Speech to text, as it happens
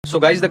So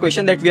guys, the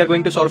question that we are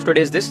going to solve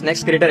today is this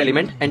next greater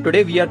element, and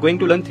today we are going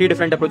to learn 3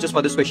 different approaches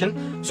for this question.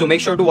 So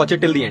make sure to watch it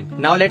till the end.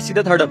 Now let's see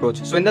the third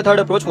approach. So in the third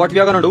approach, what we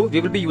are going to do,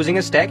 we will be using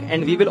a stack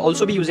and we will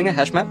also be using a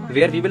hash map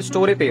where we will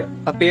store a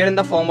pair in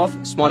the form of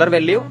smaller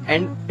value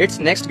and its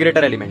next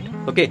greater element.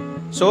 Okay.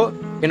 So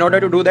in order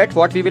to do that,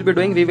 what we will be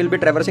doing, we will be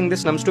traversing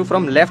this nums2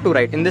 from left to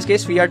right. In this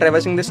case, we are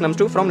traversing this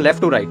nums2 from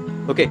left to right.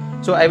 Okay,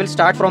 so I will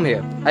start from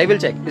here. I will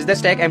check, is the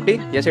stack empty?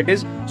 Yes, it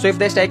is. So if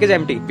the stack is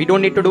empty, we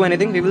don't need to do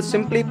anything. We will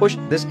simply push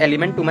this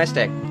element to my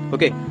stack.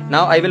 Okay,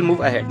 now I will move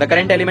ahead. The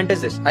current element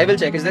is this. I will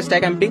check, is the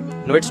stack empty?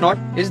 No, it's not.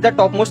 Is the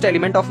topmost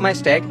element of my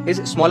stack is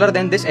smaller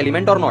than this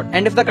element or not?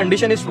 And if the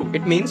condition is true,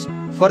 it means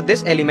for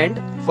this element,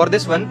 for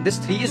this one, this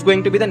 3 is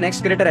going to be the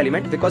next greater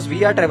element because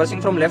we are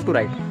traversing from left to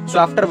right. So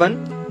after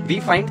 1, we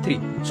find 3.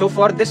 So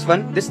for this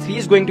one, this 3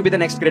 is going to be the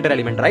next greater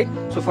element, right?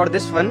 So for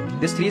this one,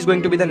 this 3 is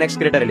going to be the next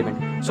greater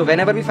element. So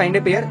whenever we find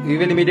a pair, we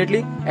will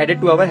immediately add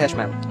it to our hash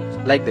map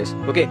like this.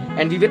 Okay,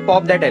 and we will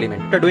pop that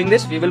element. After doing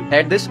this, we will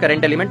add this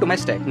current element to my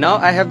stack. Now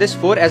I have this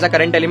 4 as a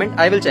current element.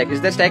 I will check, is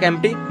the stack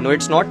empty? No,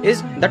 it's not.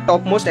 Is the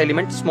topmost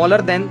element smaller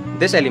than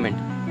this element?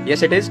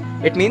 Yes, it is.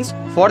 It means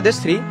for this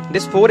 3,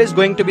 this 4 is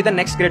going to be the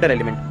next greater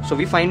element. So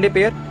we find a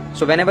pair.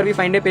 So whenever we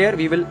find a pair,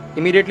 we will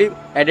immediately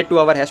add it to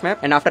our hash map.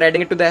 And after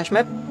adding it to the hash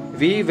map,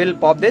 we will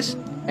pop this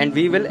and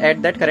we will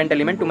add that current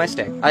element to my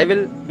stack. I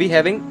will be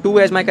having 2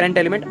 as my current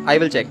element. I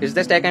will check, is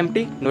the stack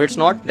empty? No, it's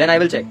not. Then I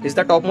will check, is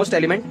the topmost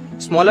element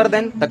smaller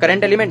than the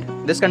current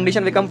element? This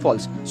condition become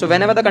false. So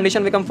whenever the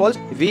condition become false,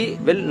 we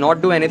will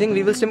not do anything.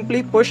 We will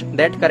simply push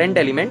that current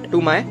element to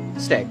my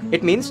stack.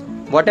 It means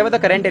whatever the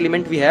current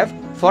element we have,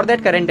 for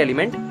that current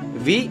element,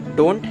 we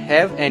don't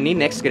have any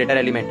next greater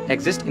element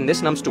exist in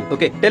this nums2.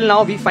 Okay, till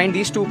now we find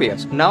these 2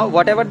 pairs. Now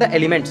whatever the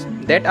elements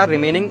that are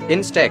remaining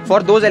in stack,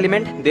 for those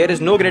elements there is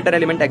no greater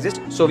element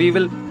exist. So we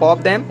will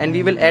pop them and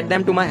we will add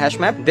them to my hash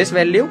map, this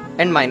value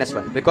and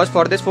 -1, because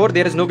for this 4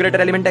 there is no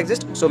greater element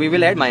exist. So we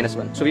will add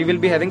 -1. So we will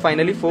be having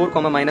finally 4,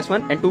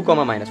 -1 and 2,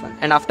 -1.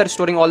 And after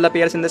storing all the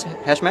pairs in this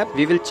hash map,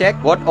 we will check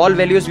what all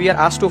values we are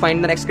asked to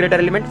find the next greater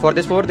element. For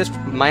this 4, this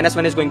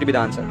 -1 is going to be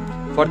the answer.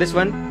 For this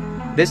one,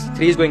 this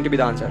 3 is going to be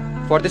the answer.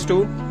 For this 2,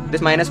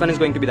 this -1 is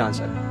going to be the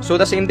answer. So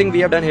the same thing we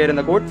have done here in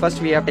the code.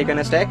 First we have taken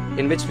a stack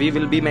in which we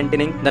will be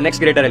maintaining the next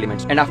greater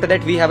elements. And after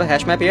that we have a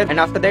hash map here.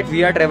 And after that we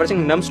are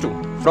traversing nums2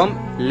 from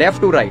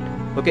left to right.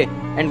 Okay,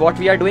 and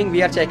what we are doing,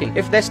 we are checking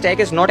if the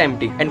stack is not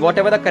empty and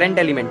whatever the current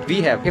element we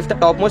have, if the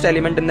topmost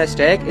element in the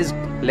stack is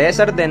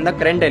lesser than the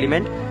current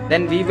element,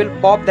 then we will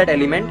pop that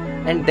element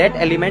and that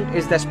element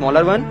is the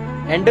smaller one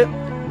and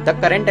the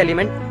current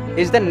element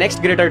is the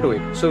next greater to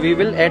it. So we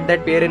will add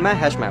that pair in my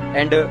hash map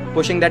and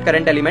pushing that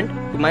current element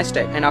to my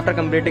stack. And after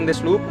completing this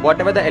loop,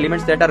 whatever the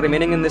elements that are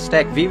remaining in this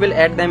stack, we will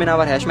add them in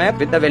our hash map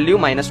with the value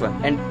 -1.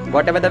 And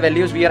whatever the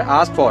values we are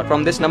asked for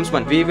from this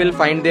nums1, we will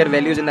find their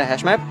values in the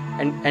hash map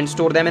and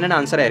store them in an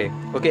answer array.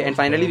 Okay, and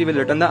finally we will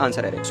return the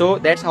answer array. So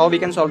that's how we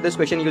can solve this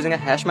question using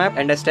a hash map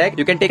and a stack.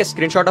 You can take a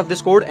screenshot of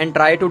this code and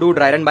try to do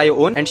dry run by your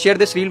own and share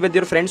this reel with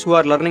your friends who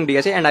are learning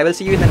DSA, and I will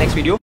see you in the next video.